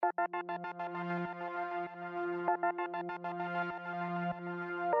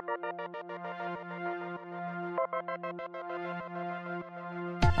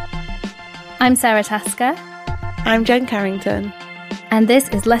I'm Sarah Tasker. I'm Jen Carrington. And this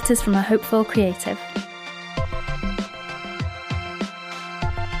is Letters from a Hopeful Creative.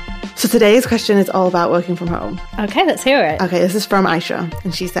 So today's question is all about working from home. Okay, let's hear it. Okay, this is from Aisha,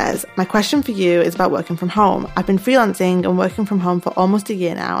 and she says, my question for you is about working from home. I've been freelancing and working from home for almost a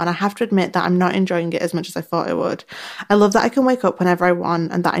year now, and I have to admit that I'm not enjoying it as much as I thought I would. I love that I can wake up whenever I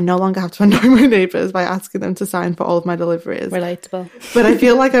want and that I no longer have to annoy my neighbours by asking them to sign for all of my deliveries. Relatable. But I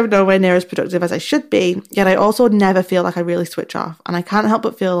feel like I'm nowhere near as productive as I should be, yet I also never feel like I really switch off, and I can't help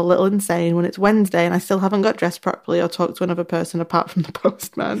but feel a little insane when it's Wednesday and I still haven't got dressed properly or talked to another person apart from the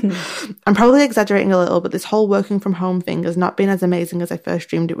postman. I'm probably exaggerating a little, but this whole working from home thing has not been as amazing as I first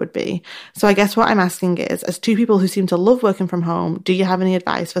dreamed it would be. So I guess what I'm asking is, as two people who seem to love working from home, do you have any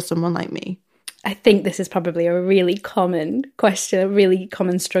advice for someone like me? I think this is probably a really common question, a really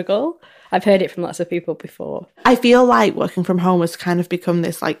common struggle. I've heard it from lots of people before. I feel like working from home has kind of become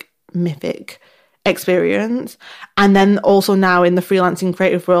this like mythic experience, and then also now in the freelancing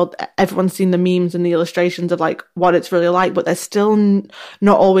creative world, everyone's seen the memes and the illustrations of like what it's really like, but there's still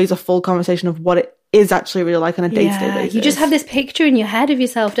not always a full conversation of what it is actually really like on a day-to-day basis. You just have this picture in your head of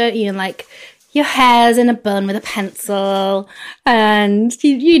yourself, don't you? And like your hair's in a bun with a pencil, and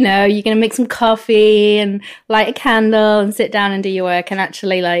you know you're gonna make some coffee and light a candle and sit down and do your work, and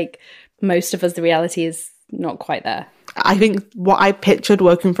actually like most of us, the reality is not quite there. I think what I pictured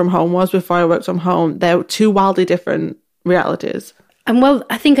working from home was before I worked from home. They're two wildly different realities. And well,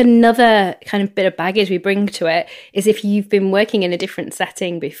 I think another kind of bit of baggage we bring to it is if you've been working in a different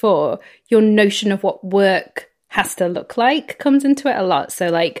setting before, your notion of what work has to look like comes into it a lot. So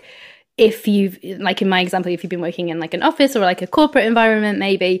like if you've, like in my example, if you've been working in like an office or like a corporate environment,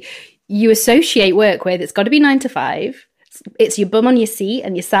 maybe you associate work with it's got to be 9 to 5. It's your bum on your seat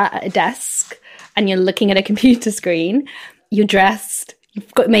and you're sat at a desk and you're looking at a computer screen, you're dressed,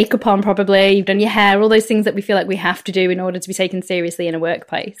 you've got makeup on probably, you've done your hair, all those things that we feel like we have to do in order to be taken seriously in a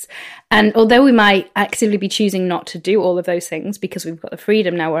workplace. And although we might actively be choosing not to do all of those things because we've got the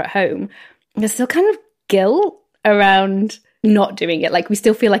freedom now we're at home, there's still kind of guilt around not doing it. Like we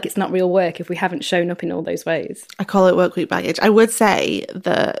still feel like it's not real work if we haven't shown up in all those ways. I call it work week baggage. I would say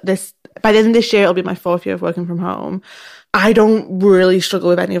that by the end of this year, it'll be my 4th year of working from home. I don't really struggle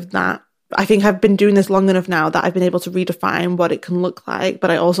with any of that. I think I've been doing this long enough now that I've been able to redefine what it can look like.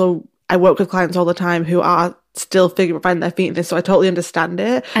 But I work with clients all the time who are still finding their feet in this, so I totally understand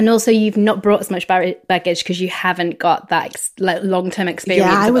it. And also you've not brought as much baggage because you haven't got that long-term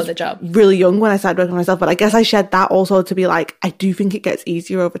experience of the job. Really young when I started working on myself, but I guess I shared that also to be like, I do think it gets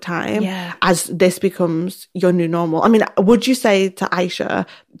easier over time as this becomes your new normal. I mean, would you say to Aisha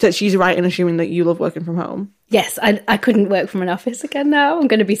that she's right in assuming that you love working from home? Yes, I couldn't work from an office again now. I'm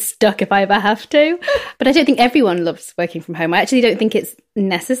going to be stuck if I ever have to. But I don't think everyone loves working from home. I actually don't think it's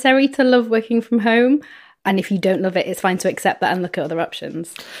necessary to love working from home. And if you don't love it, it's fine to accept that and look at other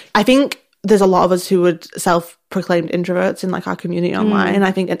options. I think there's a lot of us who would self-proclaimed introverts in like our community online.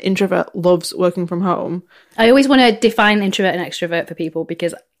 I think an introvert loves working from home. I always want to define introvert and extrovert for people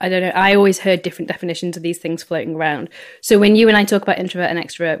because I don't know, I always heard different definitions of these things floating around. So when you and I talk about introvert and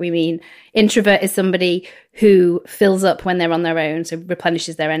extrovert, we mean introvert is somebody who fills up when they're on their own, so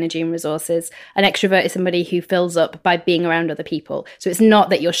replenishes their energy and resources. An extrovert is somebody who fills up by being around other people. So it's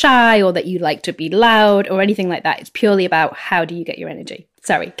not that you're shy or that you like to be loud or anything like that. It's purely about how do you get your energy.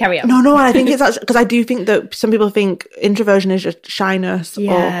 Sorry, carry on. No, I think it's actually, because I do think that some people think introversion is just shyness or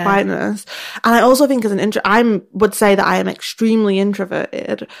quietness. And I also think as an I would say that I am extremely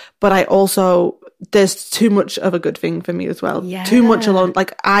introverted, but I also, there's too much of a good thing for me as well. Yeah. Too much alone.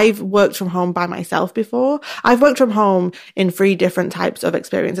 Like I've worked from home by myself before. I've worked from home in 3 different types of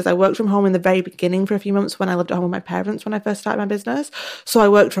experiences. I worked from home in the very beginning for a few months when I lived at home with my parents when I first started my business. So I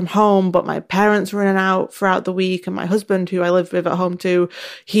worked from home, but my parents were in and out throughout the week, and my husband, who I lived with at home too,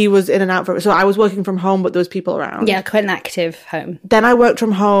 he was in and out for it. So I was working from home, but there was people around. Yeah, quite an active home. Then I worked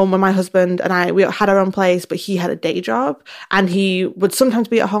from home when my husband and we had our own place, but he had a day job and he would sometimes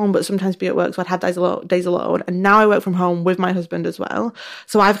be at home, but sometimes be at work. So I'd have days alone. And now I work from home with my husband as well.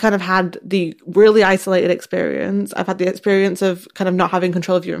 So I've kind of had the really isolated experience. I've had the experience of kind of not having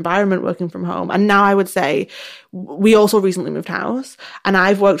control of your environment working from home. And now I would say we also recently moved house and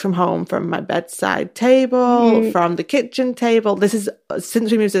I've worked from home from my bedside table, from the kitchen table. This is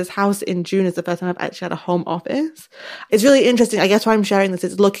since we moved to this house in June is the first time I've actually had a home office. It's really interesting. I guess why I'm sharing this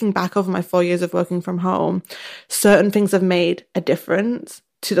is looking back over my 4 years of working from home, certain things have made a difference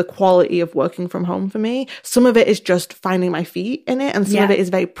to the quality of working from home for me. Some of it is just finding my feet in it, and some of it is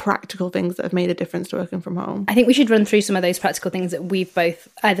very practical things that have made a difference to working from home. I think we should run through some of those practical things that we've both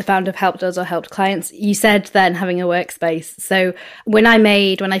either found have helped us or helped clients. You said then having a workspace. So when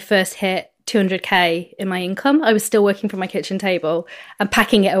I first hit 200k in my income, I was still working from my kitchen table and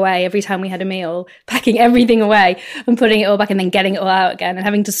packing it away every time we had a meal, packing everything away and putting it all back and then getting it all out again and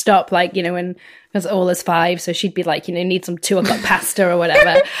having to stop, like, you know, when because Ola's 5, so she'd be like, you know, need some 2 o'clock pasta or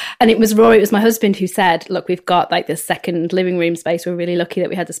whatever. And it was Rory, it was my husband, who said, look, we've got like this second living room space. We're really lucky that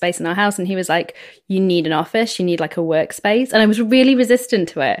we had the space in our house. And he was like, you need an office, you need like a workspace. And I was really resistant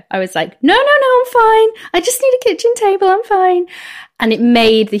to it. I was like, no, I'm fine. I just need a kitchen table, I'm fine. And it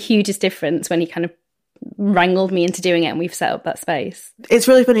made the hugest difference when he kind of wrangled me into doing it, and we've set up that space. It's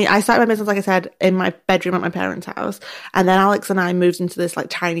really funny. I started my business, like I said, in my bedroom at my parents' house, and then Alex and I moved into this like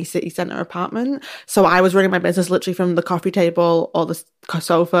tiny city centre apartment. So I was running my business literally from the coffee table or the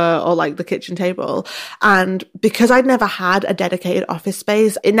sofa or like the kitchen table. And because I'd never had a dedicated office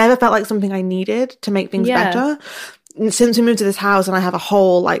space, it never felt like something I needed to make things better. Since we moved to this house and I have a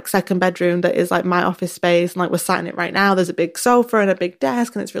whole like second bedroom that is like my office space, and like we're sat in it right now, there's a big sofa and a big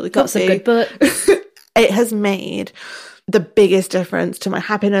desk and it's really got some good books. It has made the biggest difference to my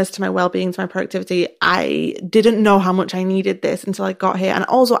happiness, to my well-being, to my productivity. I didn't know how much I needed this until I got here. And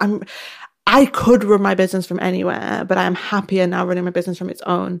also I could run my business from anywhere, but I am happier now running my business from its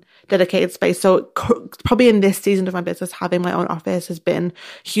own dedicated space. So probably in this season of my business, having my own office has been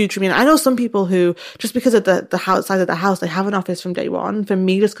huge for me. And I know some people who, just because of the house size of the house, they have an office from day one. For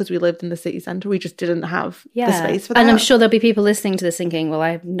me, just because we lived in the city centre, we just didn't have the space for that. And I'm sure there'll be people listening to this thinking, well, I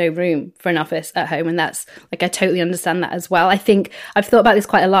have no room for an office at home. And that's like, I totally understand that as well. I think I've thought about this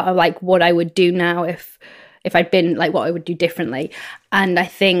quite a lot of like what I would do now if I'd been like what I would do differently. And I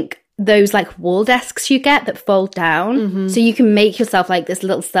think those like wall desks you get that fold down, so you can make yourself like this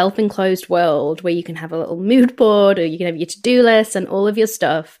little self-enclosed world where you can have a little mood board, or you can have your to-do list and all of your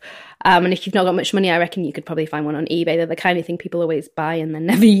stuff. And if you've not got much money, I reckon you could probably find one on eBay. They're the kind of thing people always buy and then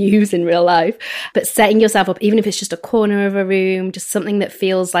never use in real life. But setting yourself up, even if it's just a corner of a room, just something that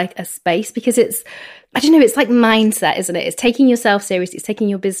feels like a space, because it's, I don't know, it's like mindset, isn't it? It's taking yourself seriously, it's taking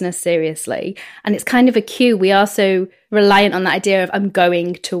your business seriously. And it's kind of a cue. We are so reliant on that idea of I'm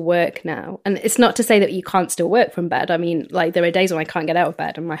going to work now. And it's not to say that you can't still work from bed. I mean, like there are days when I can't get out of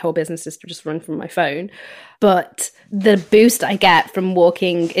bed and my whole business is to just run from my phone. But the boost I get from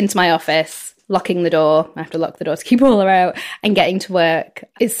walking into my office, locking the door, I have to lock the door to keep Paula out, and getting to work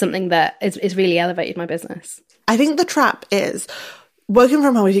is something that is really elevated my business. I think the trap is working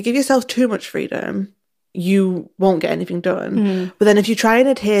from home. If you give yourself too much freedom, you won't get anything done. But then if you try and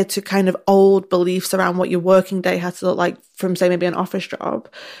adhere to kind of old beliefs around what your working day has to look like from, say, maybe an office job,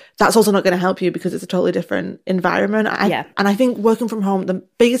 that's also not going to help you because it's a totally different environment. And I think working from home, the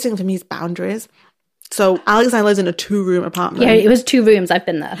biggest thing for me is boundaries. So Alex and I lived in a 2-room apartment. Yeah, it was 2 rooms. I've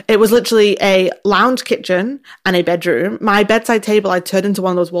been there. It was literally a lounge kitchen and a bedroom. My bedside table I turned into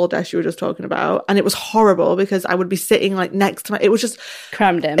one of those wall desks you were just talking about. And it was horrible because I would be sitting like next to it was just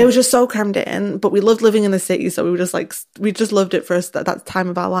crammed in. It was just so crammed in. But we loved living in the city. So we were just like, we just loved it for us at that time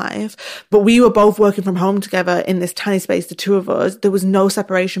of our life. But we were both working from home together in this tiny space, the 2 of us. There was no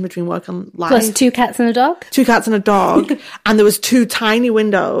separation between work and life. Plus 2 cats and a dog? 2 cats and a dog. And there was 2 tiny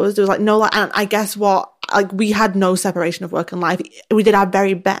windows. There was like no light. And I guess what? Like we had no separation of work and life. We did our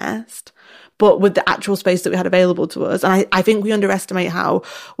very best, but with the actual space that we had available to us. And I think we underestimate how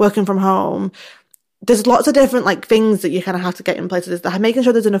working from home, there's lots of different like things that you kind of have to get in place. There's making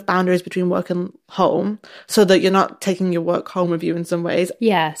sure there's enough boundaries between work and home so that you're not taking your work home with you in some ways.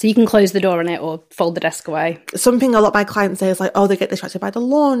 Yeah, so you can close the door on it or fold the desk away. Something a lot of my clients say is like, oh, they get distracted by the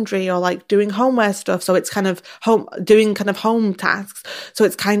laundry or like doing homeware stuff. So it's kind of doing kind of home tasks. So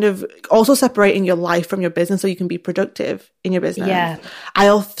it's kind of also separating your life from your business so you can be productive in your business. Yeah. I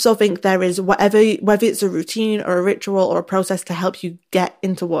also think there is whether it's a routine or a ritual or a process to help you get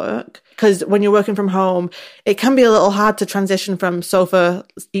into work. Because when you're working from home, it can be a little hard to transition from sofa,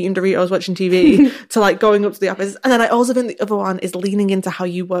 eating Doritos, watching TV to like going up to the office. And then I also think the other one is leaning into how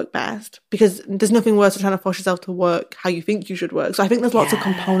you work best, because there's nothing worse than trying to force yourself to work how you think you should work. So I think there's lots of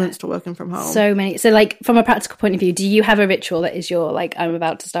components to working from home. So many. So like from a practical point of view, do you have a ritual that is your like, I'm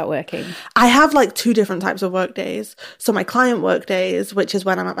about to start working? I have like 2 different types of work days. So my client work days, which is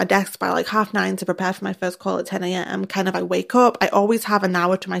when I'm at my desk by like 9:30 to prepare for my first call at 10 a.m. Kind of I wake up. I always have an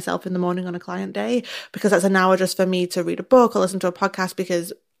hour to myself in the morning on a client day, because that's an hour just for me to read a book or listen to a podcast,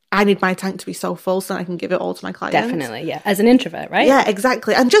 because I need my tank to be so full so I can give it all to my clients. Definitely, yeah. As an introvert, right? Yeah,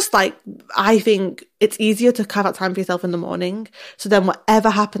 exactly. And just like, I think it's easier to carve out time for yourself in the morning. So then whatever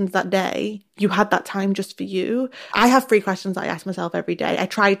happens that day, you had that time just for you. I have 3 questions that I ask myself every day. I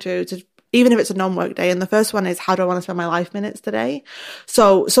try to even if it's a non-work day. And the first one is, how do I want to spend my life minutes today?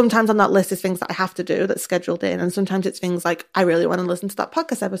 So sometimes on that list is things that I have to do that's scheduled in. And sometimes it's things like, I really want to listen to that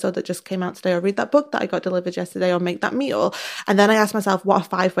podcast episode that just came out today, or read that book that I got delivered yesterday, or make that meal. And then I ask myself, what are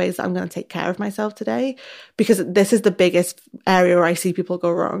 5 ways that I'm going to take care of myself today? Because this is the biggest area where I see people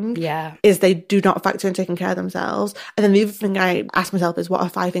go wrong. Yeah. Is they do not factor in taking care of themselves. And then the other thing I ask myself is, what are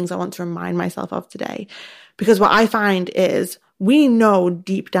 5 things I want to remind myself of today? Because what I find is, we know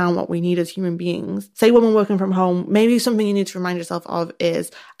deep down what we need as human beings. Say when we're working from home, maybe something you need to remind yourself of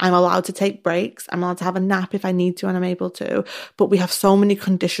is, I'm allowed to take breaks. I'm allowed to have a nap if I need to and I'm able to. But we have so many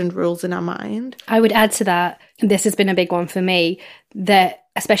conditioned rules in our mind. I would add to that, and this has been a big one for me, that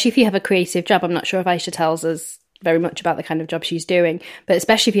especially if you have a creative job, I'm not sure if Aisha tells us very much about the kind of job she's doing, but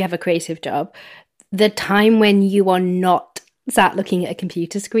especially if you have a creative job, the time when you are not sat looking at a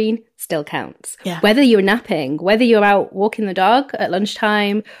computer screen still counts. Yeah. Whether you're napping, whether you're out walking the dog at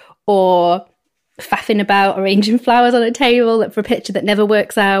lunchtime, or faffing about arranging flowers on a table for a picture that never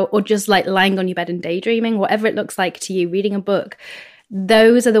works out, or just like lying on your bed and daydreaming, whatever it looks like to you, reading a book,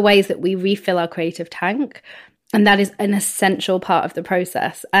 those are the ways that we refill our creative tank. And that is an essential part of the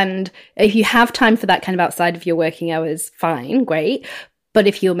process. And if you have time for that kind of outside of your working hours, fine, great. But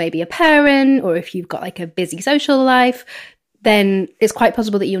if you're maybe a parent, or if you've got like a busy social life, then it's quite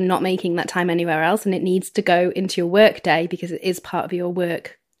possible that you're not making that time anywhere else, and it needs to go into your work day because it is part of your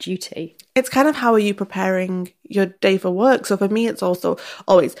work duty. It's kind of, how are you preparing your day for work? So for me, it's also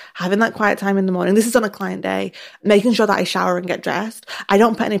always having that quiet time in the morning. This is on a client day, making sure that I shower and get dressed. I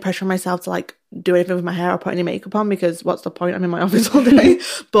don't put any pressure on myself to like do anything with my hair or put any makeup on, because what's the point? I'm in my office all day.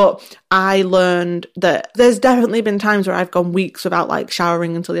 But I learned that there's definitely been times where I've gone weeks without like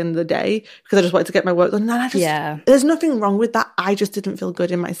showering until the end of the day because I just wanted to get my work done. And there's nothing wrong with that. I just didn't feel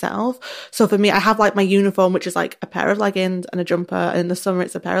good in myself. So for me, I have like my uniform, which is like a pair of leggings and a jumper. And in the summer,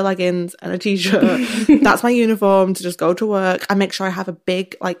 it's a pair of leggings and a t-shirt. That's my uniform to just go to work. I make sure I have a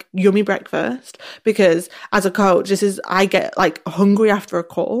big, like, yummy breakfast, because as a coach, I get like hungry after a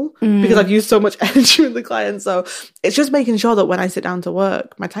call because I've used so much energy with the client. So it's just making sure that when I sit down to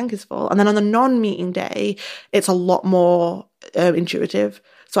work, my tank is full. And then on the non-meeting day, it's a lot more intuitive.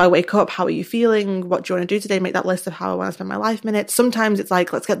 So I wake up, how are you feeling? What do you want to do today? Make that list of how I want to spend my life minutes. Sometimes it's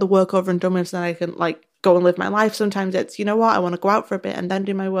like, let's get the work over and done with so then I can like go and live my life. Sometimes it's, you know what, I want to go out for a bit and then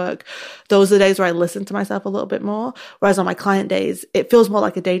do my work. Those are the days where I listen to myself a little bit more. Whereas on my client days, it feels more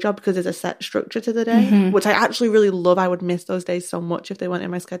like a day job because there's a set structure to the day, which I actually really love. I would miss those days so much if they weren't in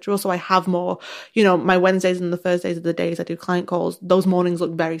my schedule. So I have more, you know, my Wednesdays and the Thursdays are the days I do client calls. Those mornings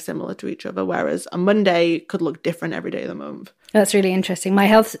look very similar to each other, whereas a Monday could look different every day of the month. That's really interesting. My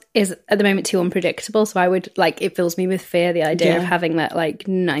health is at the moment too unpredictable. So I would like, it fills me with fear, the idea of having that like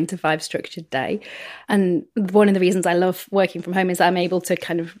 9 to 5 structured day. And one of the reasons I love working from home is that I'm able to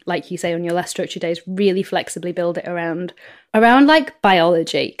kind of, like you say, on your less structured days, really flexibly build it around like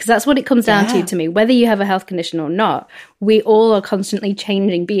biology, because that's what it comes down to me. Whether you have a health condition or not, we all are constantly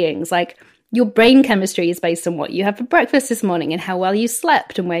changing beings. Like, your brain chemistry is based on what you had for breakfast this morning and how well you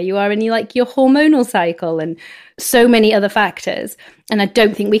slept and where you are in your hormonal cycle and so many other factors. And I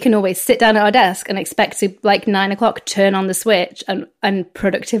don't think we can always sit down at our desk and expect to, like, 9 o'clock, turn on the switch and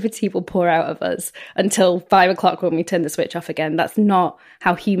productivity will pour out of us until 5 o'clock when we turn the switch off again. That's not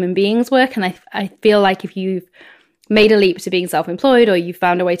how human beings work. And I feel like if you've made a leap to being self-employed, or you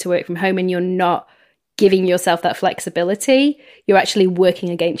found a way to work from home and you're not giving yourself that flexibility, you're actually working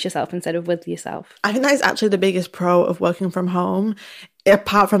against yourself instead of with yourself. I think that is actually the biggest pro of working from home,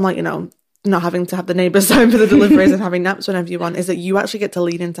 apart from, like, you know, not having to have the neighbours time for the deliveries and having naps whenever you want, is that you actually get to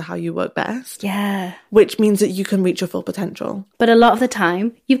lean into how you work best. Yeah. Which means that you can reach your full potential. But a lot of the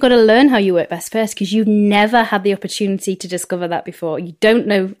time, you've got to learn how you work best first, because you've never had the opportunity to discover that before. You don't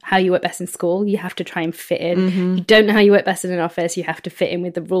know how you work best in school. You have to try and fit in. Mm-hmm. You don't know how you work best in an office. You have to fit in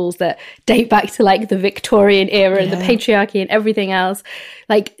with the rules that date back to, like, the Victorian era and the patriarchy and everything else.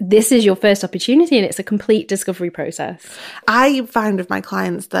 Like, this is your first opportunity, and it's a complete discovery process. I find with my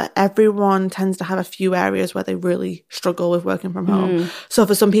clients that everyone tends to have a few areas where they really struggle with working from home. So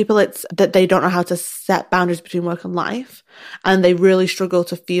for some people, it's that they don't know how to set boundaries between work and life, and they really struggle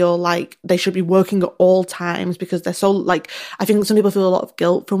to feel like they should be working at all times because they're so, like, I think some people feel a lot of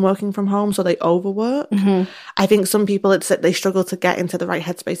guilt from working from home, so they overwork. I think some people, it's that they struggle to get into the right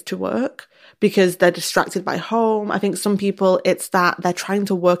headspace to work because they're distracted by home. I think some people, it's that they're trying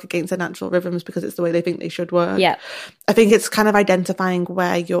to work against their natural rhythms because it's the way they think they should work. Yeah. I think it's kind of identifying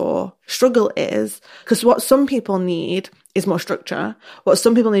where your struggle is, because what some people need is more structure. What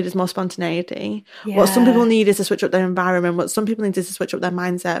some people need is more spontaneity. What some people need is to switch up their environment. What some people need is to switch up their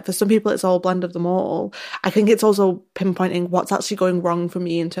mindset. For some people, it's all a blend of them all. I think it's also pinpointing what's actually going wrong for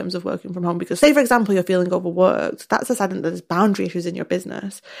me in terms of working from home. Because say, for example, you're feeling overworked. That's a sign that there's boundary issues in your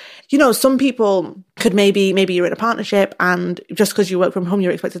business. You know, some people could maybe you're in a partnership and just because you work from home,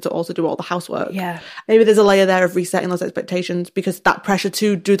 you're expected to also do all the housework. Yeah. Maybe there's a layer there of resetting those expectations because that pressure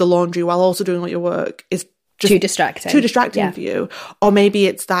to do the laundry while also doing all your work is just too distracting for you. Or maybe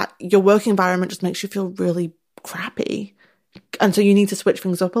it's that your work environment just makes you feel really crappy. And so you need to switch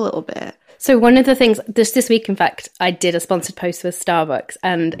things up a little bit. So one of the things, this week, in fact, I did a sponsored post with Starbucks,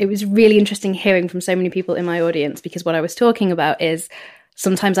 and it was really interesting hearing from so many people in my audience, because what I was talking about is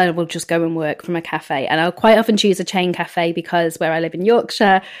sometimes I will just go and work from a cafe, and I'll quite often choose a chain cafe because where I live in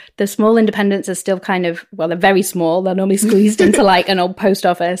Yorkshire, the small independents are still kind of, well, they're very small. They're normally squeezed into like an old post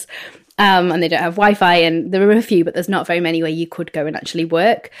office. And they don't have Wi-Fi, and there are a few, but there's not very many where you could go and actually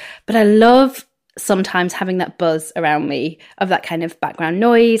work. But I love sometimes having that buzz around me of that kind of background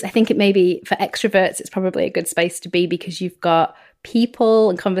noise. I think it may be for extroverts, it's probably a good space to be because you've got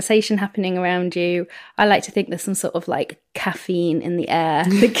people and conversation happening around you. I like to think there's some sort of like caffeine in the air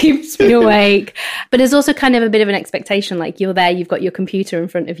that keeps me awake. But there's also kind of a bit of an expectation, like you're there, you've got your computer in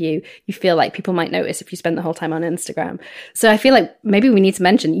front of you. You feel like people might notice if you spend the whole time on Instagram. So I feel like maybe we need to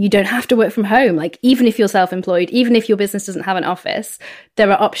mention you don't have to work from home. Like even if you're self-employed, even if your business doesn't have an office,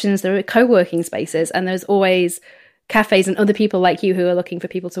 there are options, there are co-working spaces, and there's always cafes and other people like you who are looking for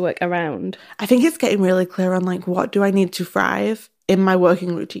people to work around. I think it's getting really clear on like, what do I need to thrive in my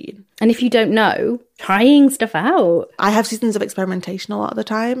working routine? And if you don't know, trying stuff out. I have seasons of experimentation a lot of the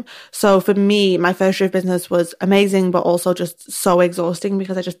time. So for me, my first year of business was amazing, but also just so exhausting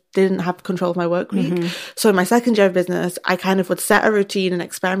because I just didn't have control of my work week. So in my second year of business, I kind of would set a routine and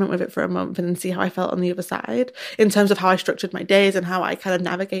experiment with it for a month and then see how I felt on the other side in terms of how I structured my days and how I kind of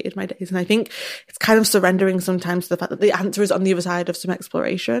navigated my days. And I think it's kind of surrendering sometimes to the fact that the answer is on the other side of some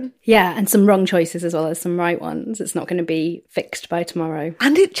exploration. Yeah, and some wrong choices as well as some right ones. It's not going to be fixed by tomorrow.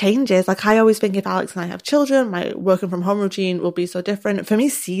 And it changes. Like I always think if Alex and I have children, my working from home routine will be so different. For me,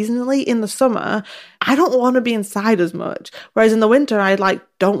 seasonally in the summer, I don't want to be inside as much. Whereas in the winter, I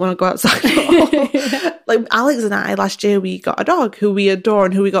don't want to go outside at all. Like Alex and I, last year, we got a dog who we adore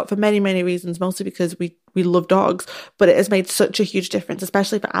and who we got for many, many reasons, mostly because we love dogs, but it has made such a huge difference,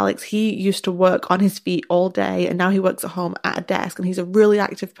 especially for Alex. He used to work on his feet all day and now he works at home at a desk and he's a really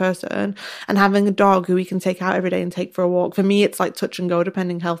active person, and having a dog who he can take out every day and take for a walk, for me, it's like touch and go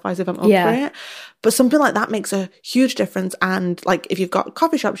depending health-wise if I'm up for it. But something like that makes a huge difference. And like if you've got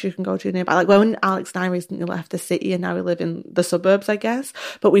coffee shops you can go to nearby, like when Alex and I recently left the city and now we live in the suburbs, I guess,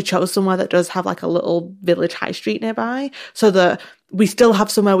 but we chose somewhere that does have like a little village high street nearby so that we still have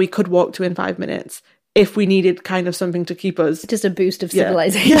somewhere we could walk to in 5 minutes if we needed kind of something to keep us. Just a boost of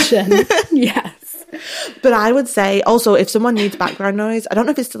civilization. Yes. But I would say also if someone needs background noise, I don't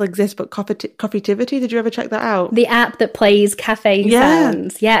know if it still exists, but Coffeetivity, did you ever check that out? The app that plays cafe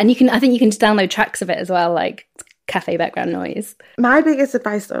sounds. Yeah, and I think you can just download tracks of it as well, like cafe background noise. My biggest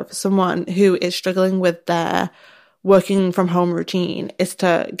advice though for someone who is struggling with their working from home routine is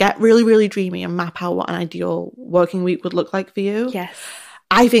to get really, really dreamy and map out what an ideal working week would look like for you. Yes.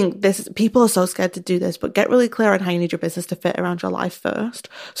 I think people are so scared to do this, but get really clear on how you need your business to fit around your life first.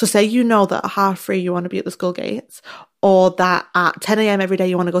 So say you know that at 3:30 you want to be at the school gates, or that at 10 a.m. every day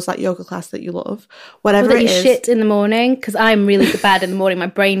you want to go to that yoga class that you love, whatever it is. You shit in the morning, because I'm really bad in the morning. My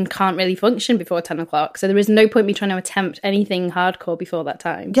brain can't really function before 10 o'clock. So there is no point me trying to attempt anything hardcore before that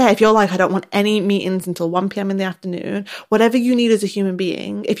time. Yeah, if you're like, I don't want any meetings until 1 p.m. in the afternoon, whatever you need as a human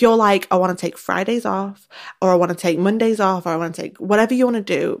being, if you're like, I want to take Fridays off, or I want to take Mondays off, or I want to take whatever you want to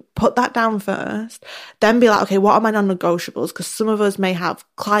do, put that down first. Then be like, okay, what are my non-negotiables? Because some of us may have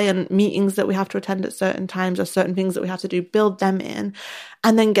client meetings that we have to attend at certain times or certain things that we have to do, build them in,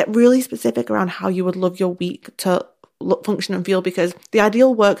 and then get really specific around how you would love your week to look, function and feel, because the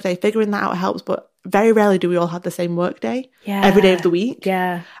ideal work day, figuring that out helps, but very rarely do we all have the same work day every day of the week.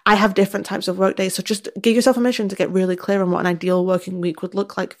 Yeah. I have different types of work days, so just give yourself permission to get really clear on what an ideal working week would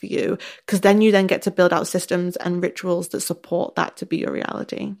look like for you, because then you then get to build out systems and rituals that support that to be your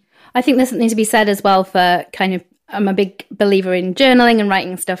reality. I think there's something to be said as well for kind of, I'm a big believer in journaling and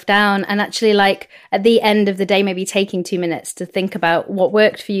writing stuff down, and actually like at the end of the day, maybe taking 2 minutes to think about what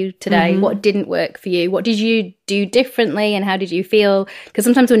worked for you today, what didn't work for you, what did you do differently and how did you feel? Because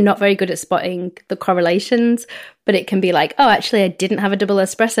sometimes we're not very good at spotting the correlations, but it can be like, oh, actually, I didn't have a double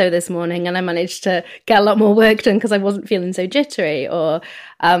espresso this morning and I managed to get a lot more work done because I wasn't feeling so jittery. Or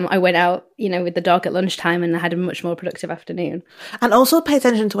I went out, with the dog at lunchtime and I had a much more productive afternoon. And also pay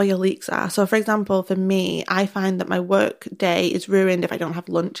attention to where your leaks are. So, for example, for me, I find that my work day is ruined if I don't have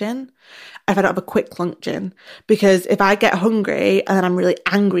lunch in, if I don't have a quick lunch in. Because if I get hungry and then I'm really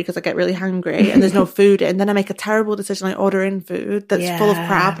angry because I get really hungry and there's no food in, then I make a terrible decision. I order in food that's full of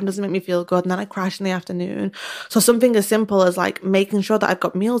crap and doesn't make me feel good. And then I crash in the afternoon. So something as simple as like making sure that I've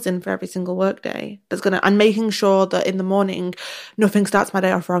got meals in for every single work day and making sure that in the morning, nothing starts my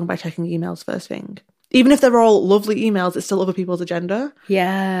day off wrong by checking emails first thing. Even if they're all lovely emails, it's still other people's agenda.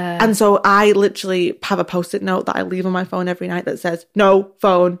 Yeah. And so I literally have a post-it note that I leave on my phone every night that says, no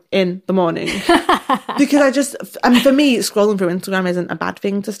phone in the morning. Because for me, scrolling through Instagram isn't a bad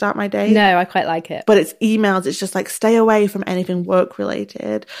thing to start my day. No, I quite like it. But it's emails. It's just like, stay away from anything work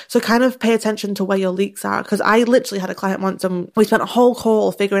related. So kind of pay attention to where your leaks are. Because I literally had a client once and we spent a whole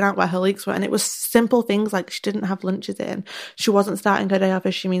call figuring out where her leaks were. And it was simple things like she didn't have lunches in. She wasn't starting her day off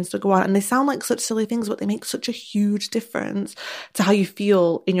as she means to go on. And they sound like such silly things, but they make such a huge difference to how you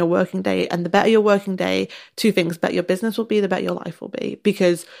feel in your working day. And the better your working day, two things: better your business will be, the better your life will be,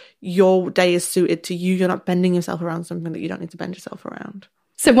 because your day is suited to you. You're not bending yourself around something that you don't need to bend yourself around.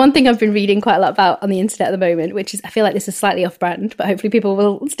 So one thing I've been reading quite a lot about on the internet at the moment, which is, I feel like this is slightly off-brand, but hopefully people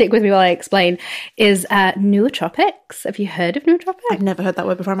will stick with me while I explain, is nootropics. Have you heard of nootropics? I've never heard that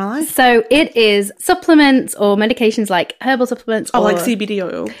word before in my life. So it is supplements or medications like herbal supplements. Oh, like CBD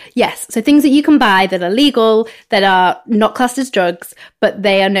oil? Yes. So things that you can buy that are legal, that are not classed as drugs, but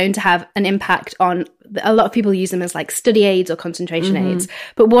they are known to have an impact on. A lot of people use them as like study aids or concentration aids.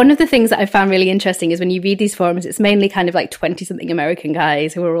 But one of the things that I found really interesting is when you read these forums, it's mainly kind of like 20-something American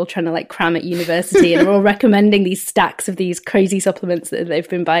guys who are all trying to like cram at university and are all recommending these stacks of these crazy supplements that they've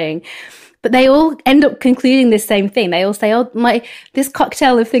been buying. But they all end up concluding this same thing. They all say, oh, this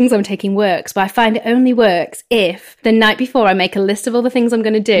cocktail of things I'm taking works, but I find it only works if the night before I make a list of all the things I'm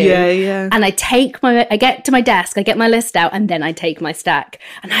going to do. Yeah. And I get to my desk, I get my list out, and then I take my stack.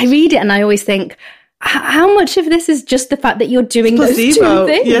 And I read it and I always think, how much of this is just the fact that you're doing those two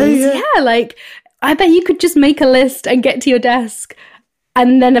things? Yeah, like, I bet you could just make a list and get to your desk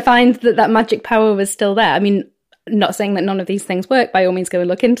and then find that magic power was still there. I mean, not saying that none of these things work, by all means go and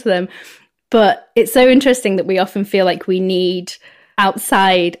look into them. But it's so interesting that we often feel like we need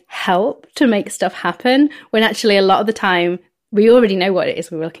outside help to make stuff happen, when actually a lot of the time we already know what it is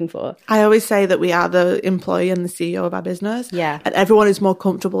we're looking for. I always say that we are the employee and the CEO of our business. Yeah. And everyone is more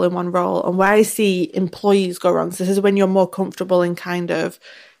comfortable in one role. And where I see employees go wrong, so this is when you're more comfortable in kind of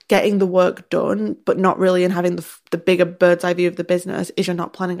getting the work done, but not really in having the bigger bird's eye view of the business, is you're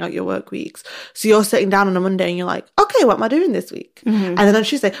not planning out your work weeks. So you're sitting down on a Monday and you're like, okay, what am I doing this week? And then on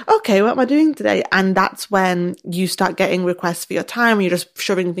Tuesday, okay, what am I doing today? And that's when you start getting requests for your time and you're just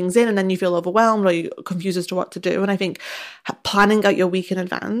shoving things in, and then you feel overwhelmed or you're confused as to what to do. And I think planning out your week in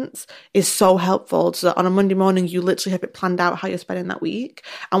advance is so helpful, so that on a Monday morning, you literally have it planned out how you're spending that week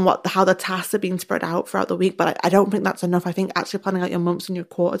and how the tasks are being spread out throughout the week. But I don't think that's enough. I think actually planning out your months and your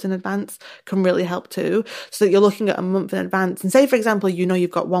quarters in advance can really help too, so that you're looking at a month in advance. And say, for example,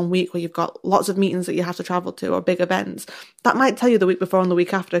 you've got 1 week where you've got lots of meetings that you have to travel to or big events. That might tell you the week before and the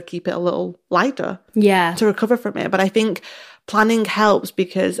week after, keep it a little lighter to recover from it. But I think planning helps,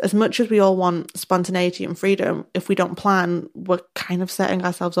 because as much as we all want spontaneity and freedom, if we don't plan, we're kind of setting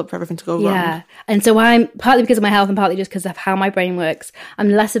ourselves up for everything to go wrong. Yeah. And so I'm, partly because of my health and partly just because of how my brain works,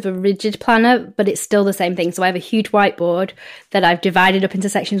 I'm less of a rigid planner, but it's still the same thing. So I have a huge whiteboard that I've divided up into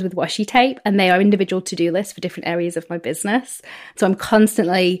sections with washi tape, and they are individual to-do lists for different areas of my business. So I'm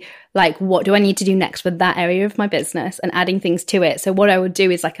constantly like, what do I need to do next for that area of my business, and adding things to it. So what I would do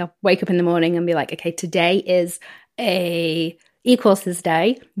is like, I'll wake up in the morning and be like, okay, today is a e-courses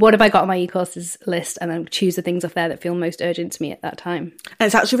day. What have I got on my e-courses list? And then choose the things off there that feel most urgent to me at that time. And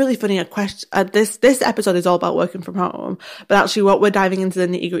it's actually really funny. This episode is all about working from home, but actually what we're diving into the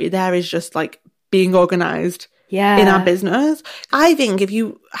nitty-gritty there is just like being organized in our business. I think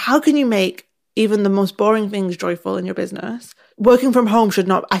how can you make even the most boring things joyful in your business? Working from home should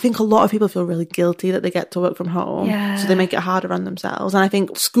not, I think a lot of people feel really guilty that they get to work from home. So they make it harder on themselves. And I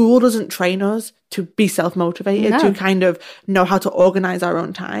think school doesn't train us to be self-motivated, to kind of know how to organize our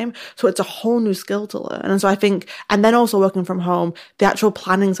own time. So it's a whole new skill to learn. And so I think, and then also working from home, the actual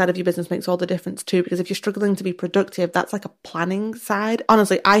planning side of your business makes all the difference too, because if you're struggling to be productive, that's like a planning side.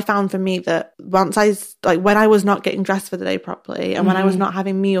 Honestly, I found for me that when I was not getting dressed for the day properly, and when I was not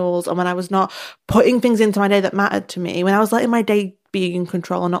having meals, and when I was not putting things into my day that mattered to me, when I was letting my day being in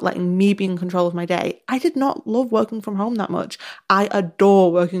control and not letting me be in control of my day. I did not love working from home that much. I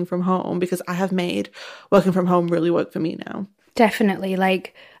adore working from home because I have made working from home really work for me now. Definitely.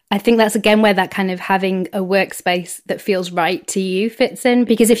 Like, I think that's again where that kind of having a workspace that feels right to you fits in.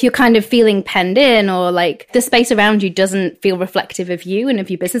 Because if you're kind of feeling penned in, or like the space around you doesn't feel reflective of you and of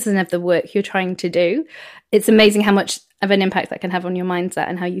your business and of the work you're trying to do, it's amazing how much of an impact that can have on your mindset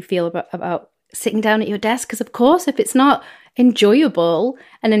and how you feel about sitting down at your desk. Because of course, if it's not enjoyable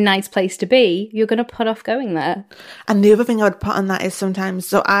and a nice place to be, you're going to put off going there. And the other thing I would put on that is sometimes,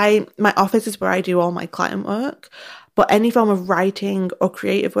 so my office is where I do all my client work. But any form of writing or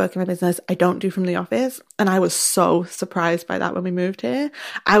creative work in my business, I don't do from the office. And I was so surprised by that when we moved here.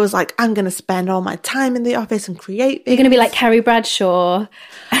 I was like, I'm going to spend all my time in the office and create things. You're going to be like Carrie Bradshaw.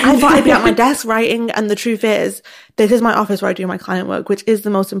 I thought I'd be at my desk writing. And the truth is, this is my office where I do my client work, which is the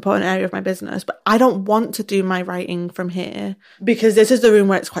most important area of my business. But I don't want to do my writing from here because this is the room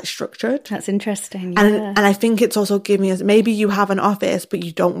where it's quite structured. That's interesting. Yeah. And I think it's also giving us, maybe you have an office, but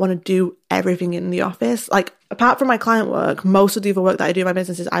you don't want to do everything in the office. Like, apart from my client work, most of the other work that I do in my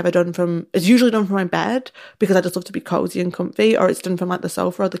business is it's usually done from my bed because I just love to be cozy and comfy, or it's done from like the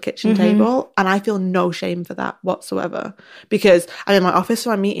sofa or the kitchen table. And I feel no shame for that whatsoever because I'm in my office for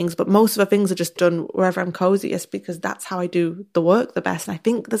my meetings, but most of the things are just done wherever I'm coziest because that's how I do the work the best. And I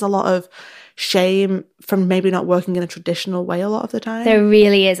think there's a lot of shame from maybe not working in a traditional way a lot of the time. There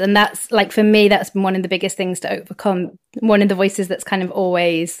really is. And that's like, for me, that's been one of the biggest things to overcome. One of the voices that's kind of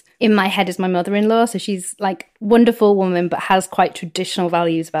always in my head is my mother-in-law. So she's like wonderful woman, but has quite traditional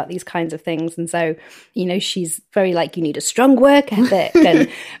values about these kinds of things. And so, you know, she's very like, you need a strong work ethic and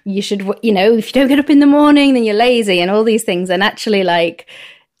you should, you know, if you don't get up in the morning, then you're lazy and all these things. And actually, like,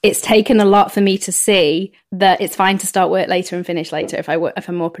 it's taken a lot for me to see that it's fine to start work later and finish later if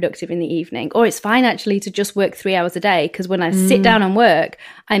I'm more productive in the evening. Or it's fine actually to just work 3 hours a day, because when I sit down and work,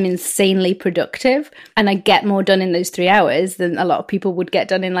 I'm insanely productive and I get more done in those 3 hours than a lot of people would get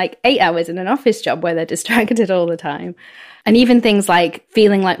done in like 8 hours in an office job where they're distracted all the time. And even things like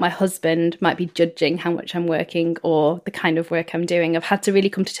feeling like my husband might be judging how much I'm working or the kind of work I'm doing. I've had to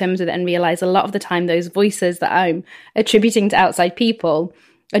really come to terms with it and realize a lot of the time those voices that I'm attributing to outside people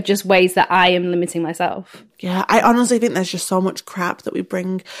are just ways that I am limiting myself. Yeah, I honestly think there's just so much crap that we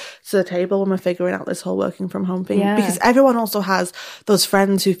bring to the table when we're figuring out this whole working from home thing. Yeah. Because everyone also has those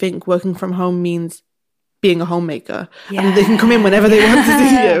friends who think working from home means being a homemaker. Yeah. And they can come in whenever they want to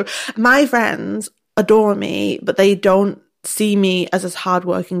see you. My friends adore me, but they don't see me as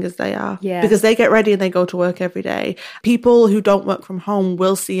hardworking as they are. Yeah. Because they get ready and they go to work every day. People who don't work from home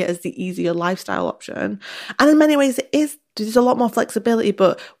will see it as the easier lifestyle option. And in many ways, there's a lot more flexibility,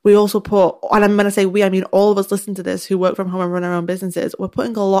 but we also put, and I'm going to say we, I mean all of us listen to this who work from home and run our own businesses, we're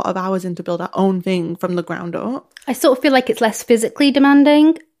putting a lot of hours in to build our own thing from the ground up. I sort of feel like it's less physically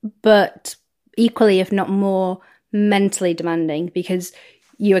demanding, but equally, if not more, mentally demanding, because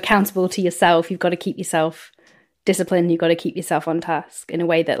you're accountable to yourself. You've got to keep yourself discipline, you've got to keep yourself on task in a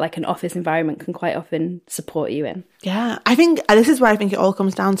way that like an office environment can quite often support you in. Yeah, I think this is where I think it all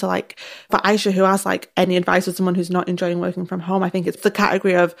comes down to, like, for Aisha, who has like any advice for someone who's not enjoying working from home, I think it's the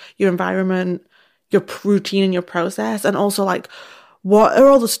category of your environment, your routine and your process, and also like what are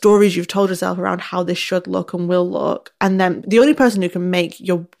all the stories you've told yourself around how this should look and will look. And then the only person who can make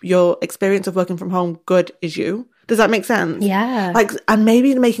your experience of working from home good is you. Does that make sense? Yeah. Like, and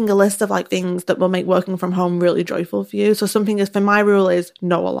maybe making a list of like things that will make working from home really joyful for you. So something is, for my rule is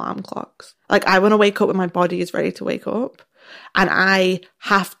no alarm clocks. Like, I want to wake up when my body is ready to wake up. And I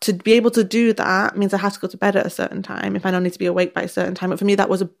have to be able to do that means I have to go to bed at a certain time if I don't need to be awake by a certain time. But for me, that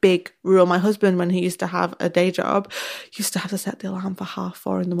was a big rule. My husband, when he used to have a day job, used to have to set the alarm for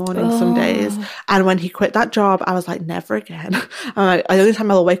 4:30 in the morning some days. And when he quit that job, I was like, never again. I'm like, the only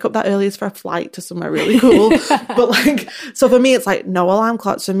time I'll wake up that early is for a flight to somewhere really cool. But like, so for me, it's like no alarm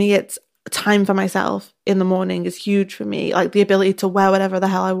clocks. For me, it's time for myself in the morning is huge for me. Like the ability to wear whatever the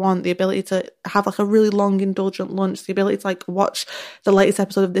hell I want, the ability to have like a really long indulgent lunch, the ability to like watch the latest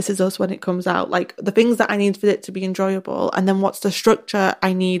episode of This Is Us when it comes out, like the things that I need for it to be enjoyable. And then what's the structure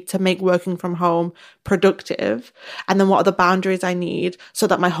I need to make working from home productive? And then what are the boundaries I need so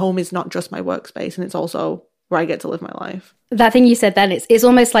that my home is not just my workspace and it's also where I get to live my life. That thing you said then, it's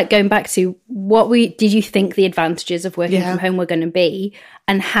almost like going back to did you think the advantages of working from home were going to be,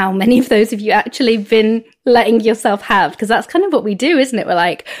 and how many of those have you actually been letting yourself have? Because that's kind of what we do, isn't it? We're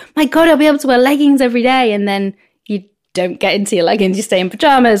like, my God, I'll be able to wear leggings every day. And then you don't get into your leggings, you stay in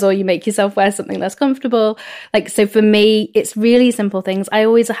pajamas, or you make yourself wear something less comfortable. Like, so for me, it's really simple things. I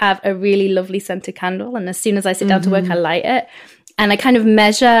always have a really lovely scented candle. And as soon as I sit down to work, I light it. And I kind of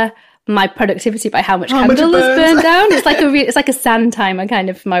measure my productivity by how much How much candle it is burns. burned down. It's like a sand timer kind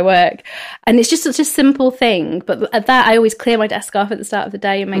of for my work. And it's just such a simple thing. But at that, I always clear my desk off at the start of the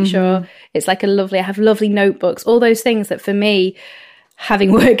day and make sure it's like I have lovely notebooks, all those things that for me,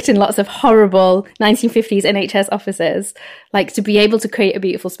 having worked in lots of horrible 1950s NHS offices, like to be able to create a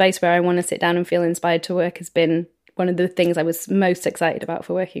beautiful space where I want to sit down and feel inspired to work has been one of the things I was most excited about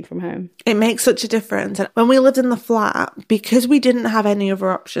for working from home. It makes such a difference. And when we lived in the flat, because we didn't have any other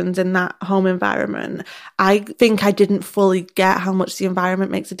options in that home environment, I think I didn't fully get how much the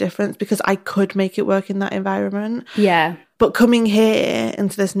environment makes a difference because I could make it work in that environment. Yeah. But coming here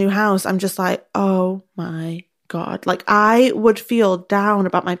into this new house, I'm just like, oh my God. Like I would feel down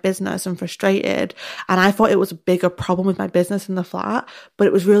about my business and frustrated. And I thought it was a bigger problem with my business in the flat, but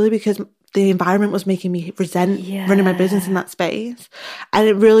it was really because the environment was making me resent running my business in that space. And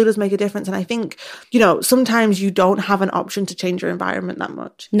it really does make a difference. And I think, sometimes you don't have an option to change your environment that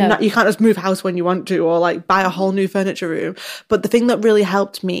much. No. You can't just move house when you want to or like buy a whole new furniture room. But the thing that really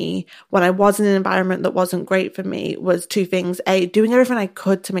helped me when I was in an environment that wasn't great for me was two things. A, doing everything I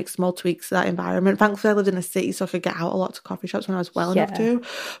could to make small tweaks to that environment. Thankfully, I lived in a city, so I could get out a lot to coffee shops when I was well enough to.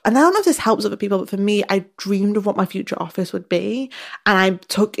 And I don't know if this helps other people, but for me, I dreamed of what my future office would be. And I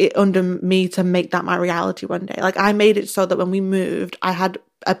took it under me to make that my reality one day. Like I made it so that when we moved, I had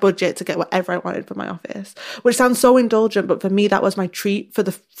a budget to get whatever I wanted for my office, which sounds so indulgent, but for me that was my treat for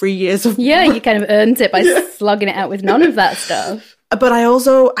the 3 years of you kind of earned it by slogging it out with none of that stuff. But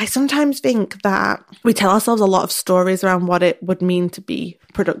I sometimes think that we tell ourselves a lot of stories around what it would mean to be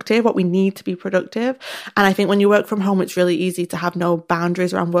productive, what we need to be productive. And I think when you work from home, it's really easy to have no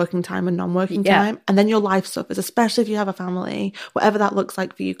boundaries around working time and non-working time. And then your life suffers, especially if you have a family, whatever that looks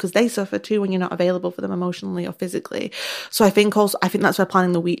like for you, because they suffer too when you're not available for them emotionally or physically. So I think that's where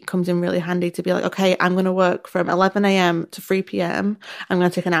planning the week comes in really handy to be like, okay, I'm going to work from 11 a.m. to 3 p.m. I'm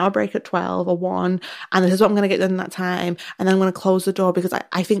going to take an hour break at 12 or 1. And this is what I'm going to get done in that time. And then I'm going to close the door, because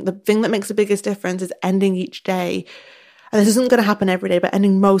I think the thing that makes the biggest difference is ending each day. And this isn't going to happen every day, but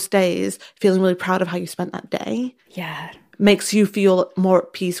ending most days feeling really proud of how you spent that day. Yeah. Makes you feel more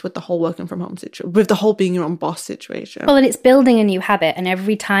at peace with the whole working from home situation, with the whole being your own boss situation. Well, and it's building a new habit. And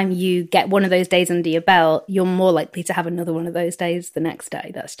every time you get one of those days under your belt, you're more likely to have another one of those days the next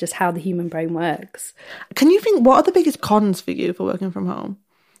day. That's just how the human brain works. Can you think, what are the biggest cons for you for working from home?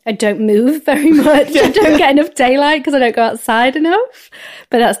 I don't move very much. I don't get enough daylight because I don't go outside enough.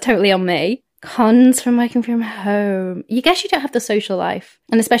 But that's totally on me. Cons from working from home. You guess you don't have the social life.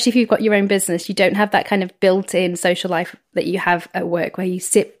 And especially if you've got your own business, you don't have that kind of built-in social life that you have at work where you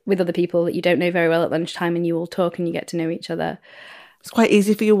sit with other people that you don't know very well at lunchtime and you all talk and you get to know each other. It's quite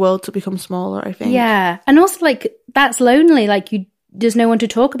easy for your world to become smaller, I think. Yeah. And also, like, that's lonely. Like, there's no one to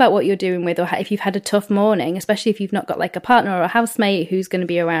talk about what you're doing with, or if you've had a tough morning, especially if you've not got like a partner or a housemate who's going to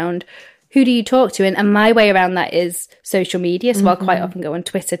be around. Who do you talk to? And my way around that is social media. So I'll quite often go on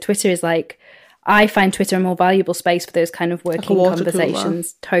Twitter. Twitter is like, I find Twitter a more valuable space for those kind of working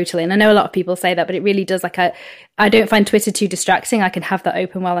conversations. Totally. And I know a lot of people say that, but it really does. Like I don't find Twitter too distracting. I can have that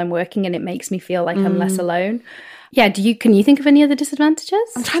open while I'm working and it makes me feel like I'm less alone. Yeah, can you think of any other disadvantages?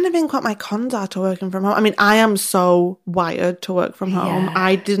 I'm trying to think what my cons are to working from home. I mean, I am so wired to work from home. Yeah.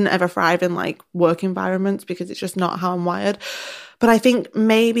 I didn't ever thrive in like work environments because it's just not how I'm wired. But I think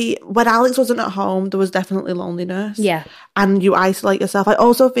maybe when Alex wasn't at home, there was definitely loneliness. Yeah. And you isolate yourself. I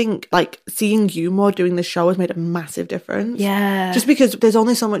also think like seeing you more doing the show has made a massive difference. Yeah. Just because there's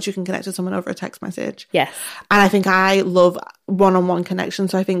only so much you can connect to someone over a text message. Yes. And I think I love one-on-one connection.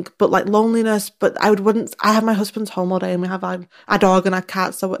 So I think, but like loneliness, but I have my husband's home all day and we have our dog and our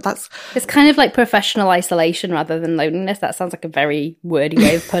cat. So it's kind of like professional isolation rather than loneliness. That sounds like a very wordy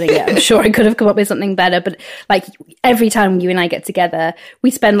way of putting it. I'm sure I could have come up with something better, but like every time you and I get together,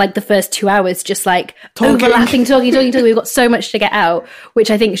 we spend like the first 2 hours just like overlapping, talking. We've got so much to get out, which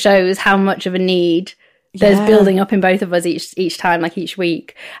I think shows how much of a need there's building up in both of us each time, like each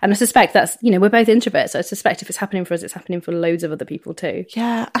week. And I suspect that's, we're both introverts, so I suspect if it's happening for us, it's happening for loads of other people too.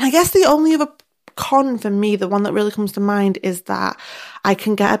 Yeah. And I guess the only other con for me, the one that really comes to mind, is that I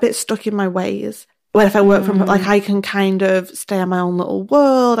can get a bit stuck in my ways. When if I work from, like, I can kind of stay in my own little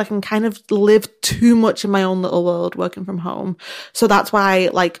world. I can kind of live too much in my own little world working from home. So that's why,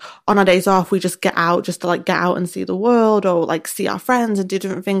 like, on our days off, we just get out just to, like, get out and see the world or, like, see our friends and do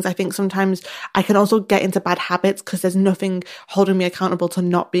different things. I think sometimes I can also get into bad habits because there's nothing holding me accountable to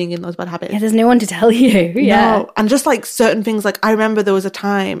not being in those bad habits. Yeah, there's no one to tell you. Yeah. No. And just, like, certain things, like, I remember there was a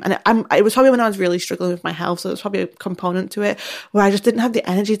time, and it was probably when I was really struggling with my health, so it was probably a component to it, where I just didn't have the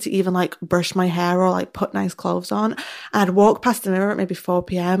energy to even, like, brush my hair or like put nice clothes on. And I'd walk past the mirror at maybe 4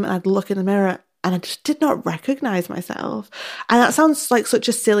 p.m. and I'd look in the mirror and I just did not recognize myself. And that sounds like such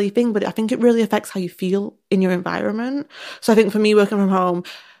a silly thing, but I think it really affects how you feel in your environment. So I think for me, working from home,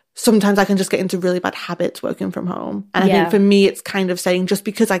 sometimes I can just get into really bad habits working from home. And I think for me, it's kind of saying just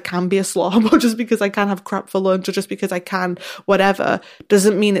because I can be a slob or just because I can have crap for lunch or just because I can whatever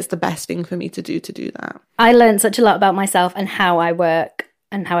doesn't mean it's the best thing for me to do that. I learned such a lot about myself and how I work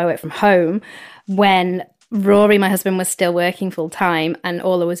from home when Rory, my husband, was still working full time and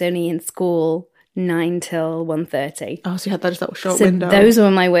Orla was only in school 9 till 1:30. Oh, so you had that just little short window. Those were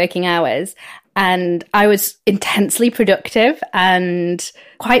my working hours. And I was intensely productive and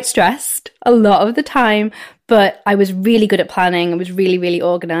quite stressed a lot of the time, but I was really good at planning. I was really, really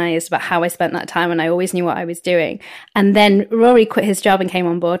organized about how I spent that time, and I always knew what I was doing. And then Rory quit his job and came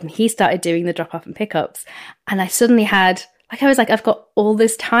on board, and he started doing the drop-off and pickups. And I suddenly had, I was like, I've got all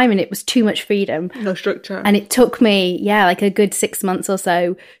this time, and it was too much freedom. No structure. And it took me, like a good 6 months or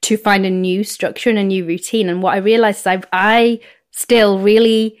so to find a new structure and a new routine. And what I realized is I still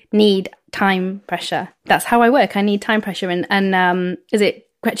really need time pressure. That's how I work. I need time pressure. And is it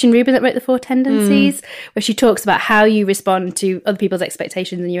Gretchen Rubin that wrote The 4 Tendencies, where she talks about how you respond to other people's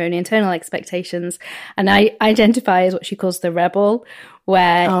expectations and your own internal expectations. And I identify as what she calls the rebel,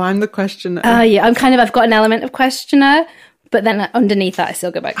 where... Oh, I'm the questioner. I've got an element of questioner, but then underneath that, I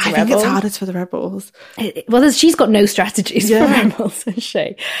still go back to rebel. I think it's hardest for the rebels. She's got no strategies for rebels, has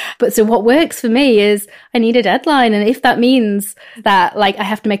she? But so what works for me is I need a deadline. And if that means that I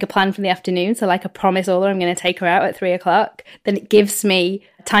have to make a plan for the afternoon, so I promise Orla I'm going to take her out at 3:00, then it gives me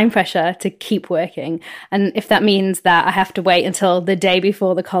time pressure to keep working. And if that means that I have to wait until the day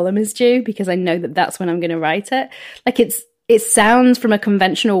before the column is due, because I know that that's when I'm going to write it, it sounds from a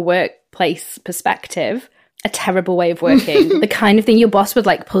conventional workplace perspective a terrible way of working. The kind of thing your boss would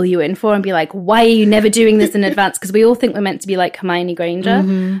pull you in for and be like, why are you never doing this in advance? Because we all think we're meant to be like Hermione Granger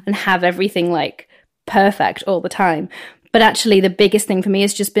and have everything perfect all the time. But actually the biggest thing for me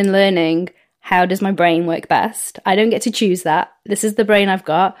has just been learning, how does my brain work best? I don't get to choose that. This is the brain I've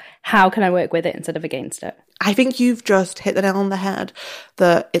got. How can I work with it instead of against it? I think you've just hit the nail on the head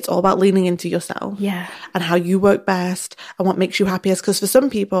that it's all about leaning into yourself and how you work best and what makes you happiest. Because for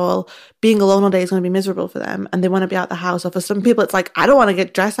some people, being alone all day is going to be miserable for them and they want to be out the house. Or for some people, it's I don't want to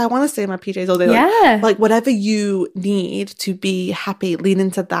get dressed. I want to stay in my PJs all day. Yeah. Whatever you need to be happy, lean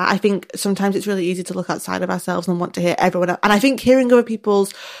into that. I think sometimes it's really easy to look outside of ourselves and want to hear everyone else. And I think hearing other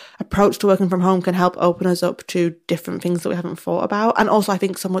people's approach to working from home can help open us up to different things that we haven't thought about. And also I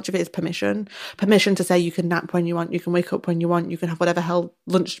think so much of it is permission to say you can nap when you want, you can wake up when you want, you can have whatever hell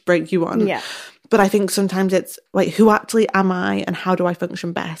lunch break you want. Yeah. But I think sometimes it's who actually am I and how do I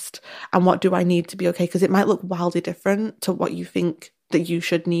function best and what do I need to be okay? Because it might look wildly different to what you think that you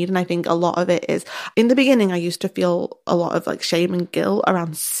should need. And I think a lot of it is, in the beginning I used to feel a lot of shame and guilt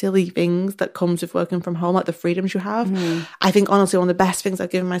around silly things that comes with working from home, the freedoms you have. I think honestly one of the best things I've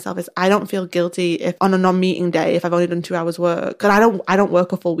given myself is I don't feel guilty if on a non-meeting day if I've only done 2 hours work, and I don't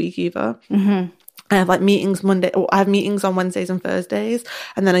work a full week either. I have meetings I have meetings on Wednesdays and Thursdays,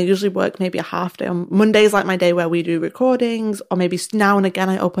 and then I usually work maybe a half day on Mondays, my day where we do recordings, or maybe now and again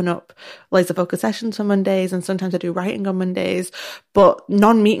I open up laser focus sessions on Mondays, and sometimes I do writing on Mondays. But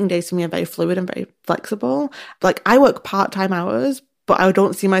non-meeting days for me are very fluid and very flexible. I work part-time hours, but I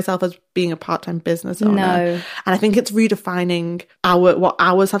don't see myself as being a part-time business owner. No. And I think it's redefining what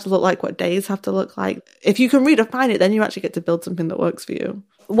hours have to look like, what days have to look like. If you can redefine it, then you actually get to build something that works for you.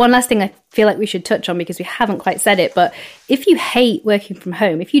 One last thing I feel like we should touch on, because we haven't quite said it, but if you hate working from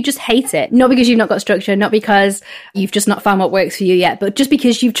home, if you just hate it, not because you've not got structure, not because you've just not found what works for you yet, but just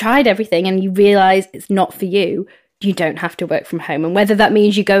because you've tried everything and you realise it's not for you, you don't have to work from home. And whether that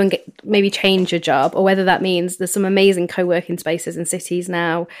means you go and maybe change your job, or whether that means there's some amazing co-working spaces in cities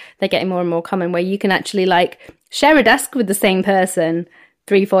now, they're getting more and more common, where you can actually share a desk with the same person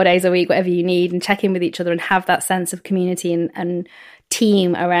 3-4 days a week, whatever you need, and check in with each other and have that sense of community and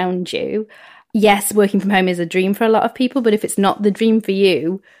team around you. Yes, working from home is a dream for a lot of people, but if it's not the dream for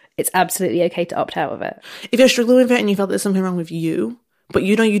you, it's absolutely okay to opt out of it. If you're struggling with it and you feel there's something wrong with you, but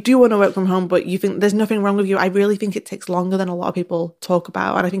you do want to work from home, but you think there's nothing wrong with you, I really think it takes longer than a lot of people talk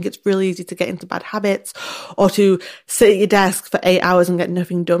about. And I think it's really easy to get into bad habits or to sit at your desk for 8 hours and get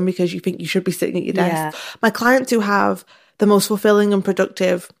nothing done because you think you should be sitting at your desk. Yeah. My clients who have the most fulfilling and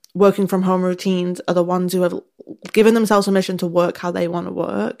productive working from home routines are the ones who have given themselves permission to work how they want to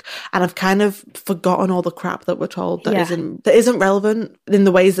work and have kind of forgotten all the crap that we're told that isn't relevant in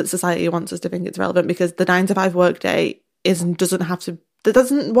the ways that society wants us to think it's relevant, because the 9 to 5 work day doesn't have to That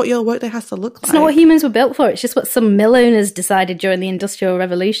doesn't what your workday has to look like. It's not what humans were built for. It's just what some mill owners decided during the Industrial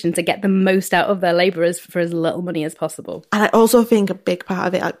Revolution to get the most out of their labourers for as little money as possible. And I also think a big part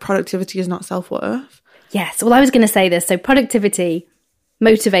of it, like productivity is not self-worth. Yes. Well, I was going to say this. So productivity,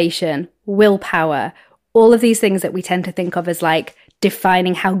 motivation, willpower, all of these things that we tend to think of as like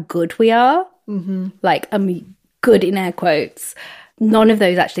defining how good we are, like good in air quotes, none of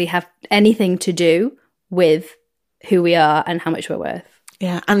those actually have anything to do with who we are and how much we're worth.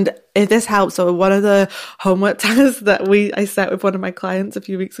 Yeah, and if this helps, so one of the homework tasks that I set with one of my clients a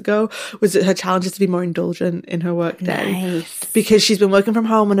few weeks ago was that her challenge is to be more indulgent in her work day. Nice. Because she's been working from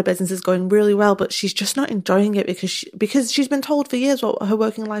home and her business is going really well, but she's just not enjoying it because she's been told for years what her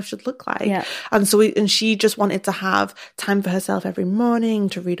working life should look like. Yeah. And so she just wanted to have time for herself every morning,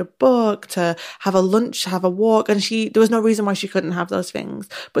 to read a book, to have a lunch, to have a walk, and there was no reason why she couldn't have those things,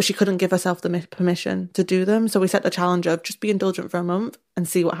 but she couldn't give herself the permission to do them. So we set the challenge of just be indulgent for a month and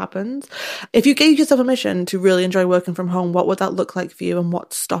see what happens. If you gave yourself permission to really enjoy working from home, what would that look like for you and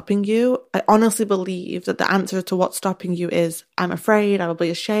what's stopping you? I honestly believe that the answer to what's stopping you is, I'm afraid, I will be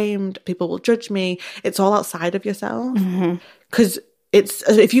ashamed, people will judge me. It's all outside of yourself. Because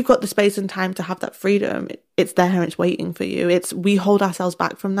if you've got the space and time to have that freedom, it's there and it's waiting for you. We hold ourselves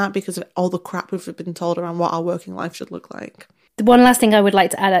back from that because of all the crap we've been told around what our working life should look like. The one last thing I would like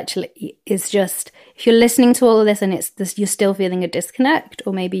to add actually is just, if you're listening to all of this and you're still feeling a disconnect,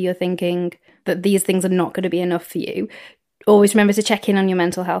 or maybe you're thinking that these things are not going to be enough for you, always remember to check in on your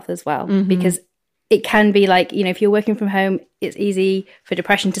mental health as well, because it can be like, if you're working from home, it's easy for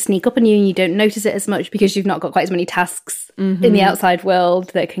depression to sneak up on you and you don't notice it as much because you've not got quite as many tasks in the outside world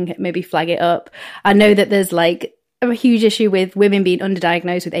that can maybe flag it up. I know that there's like a huge issue with women being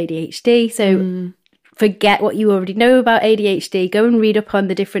underdiagnosed with ADHD. So forget what you already know about ADHD. Go and read up on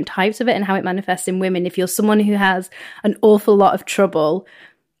the different types of it and how it manifests in women. If you're someone who has an awful lot of trouble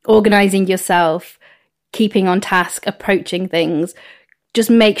organising yourself, keeping on task, approaching things, just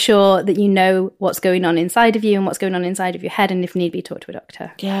make sure that you know what's going on inside of you and what's going on inside of your head, and if need be, talk to a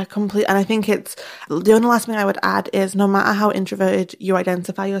doctor. Yeah, completely. And I think the only last thing I would add is, no matter how introverted you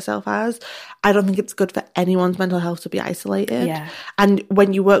identify yourself as, I don't think it's good for anyone's mental health to be isolated. Yeah. And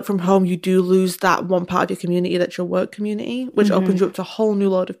when you work from home, you do lose that one part of your community that's your work community, which opens you up to a whole new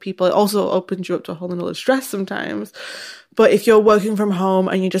load of people. It also opens you up to a whole new load of stress sometimes. But if you're working from home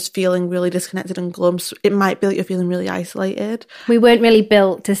and you're just feeling really disconnected and glum, it might be that you're feeling really isolated. We weren't really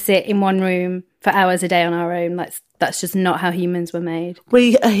built to sit in one room for hours a day on our own. That's just not how humans were made.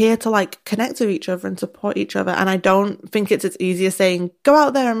 We are here to connect with each other and support each other. And I don't think it's as easy as saying, go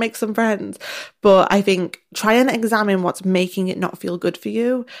out there and make some friends. But I think try and examine what's making it not feel good for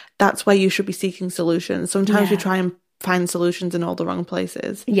you. That's where you should be seeking solutions. Sometimes we try and find solutions in all the wrong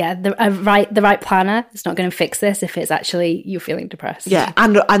places. Yeah, the right planner is not going to fix this if it's actually you're feeling depressed. Yeah,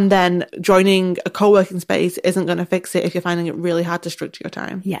 and then joining a co-working space isn't going to fix it if you're finding it really hard to structure your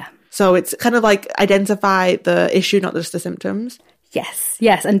time. Yeah. So it's kind of like identify the issue, not just the symptoms. Yes,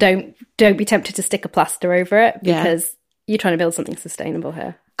 and don't be tempted to stick a plaster over it because you're trying to build something sustainable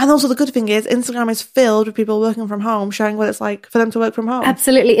here. And also the good thing is Instagram is filled with people working from home, showing what it's like for them to work from home.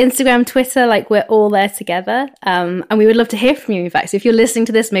 Absolutely. Instagram, Twitter, we're all there together. And we would love to hear from you. In fact, so if you're listening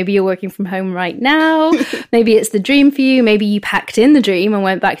to this, maybe you're working from home right now. Maybe it's the dream for you. Maybe you packed in the dream and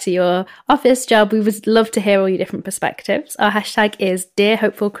went back to your office job. We would love to hear all your different perspectives. Our hashtag is Dear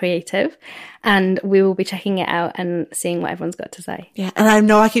Hopeful Creative. And we will be checking it out and seeing what everyone's got to say. Yeah, and I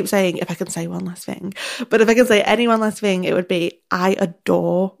know I keep saying, if I can say one last thing, but if I can say any one last thing, it would be, I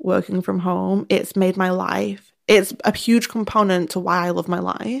adore working from home. It's made my life. It's a huge component to why I love my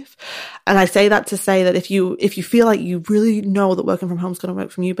life. And I say that to say that if you feel like you really know that working from home is going to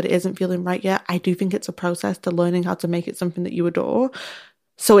work for you, but it isn't feeling right yet, I do think it's a process to learning how to make it something that you adore.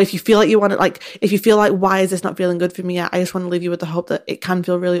 So if you feel like you want it, if you feel like, why is this not feeling good for me yet? I just want to leave you with the hope that it can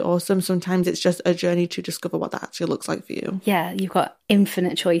feel really awesome. Sometimes it's just a journey to discover what that actually looks like for you. Yeah, you've got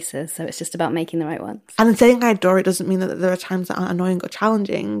infinite choices. So it's just about making the right ones. And in saying I adore it doesn't mean that there are times that aren't annoying or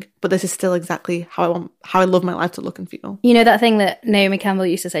challenging, but this is still exactly how I love my life to look and feel. You know that thing that Naomi Campbell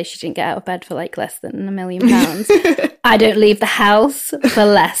used to say, she didn't get out of bed for less than £1 million? I don't leave the house for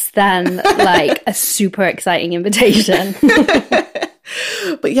less than a super exciting invitation.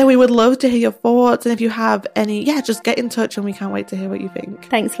 But yeah, we would love to hear your thoughts. And if you have any, just get in touch and we can't wait to hear what you think.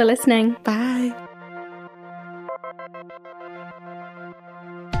 Thanks for listening. Bye.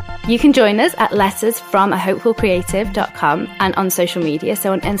 You can join us at lettersfromahopefulcreative.com and on social media.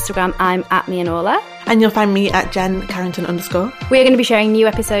 So on Instagram, I'm at @meanola. And you'll find me at Jen Carrington _ We're going to be sharing new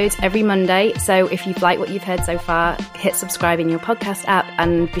episodes every Monday. So if you've liked what you've heard so far, hit subscribe in your podcast app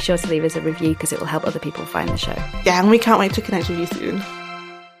and be sure to leave us a review because it will help other people find the show. Yeah, and we can't wait to connect with you soon.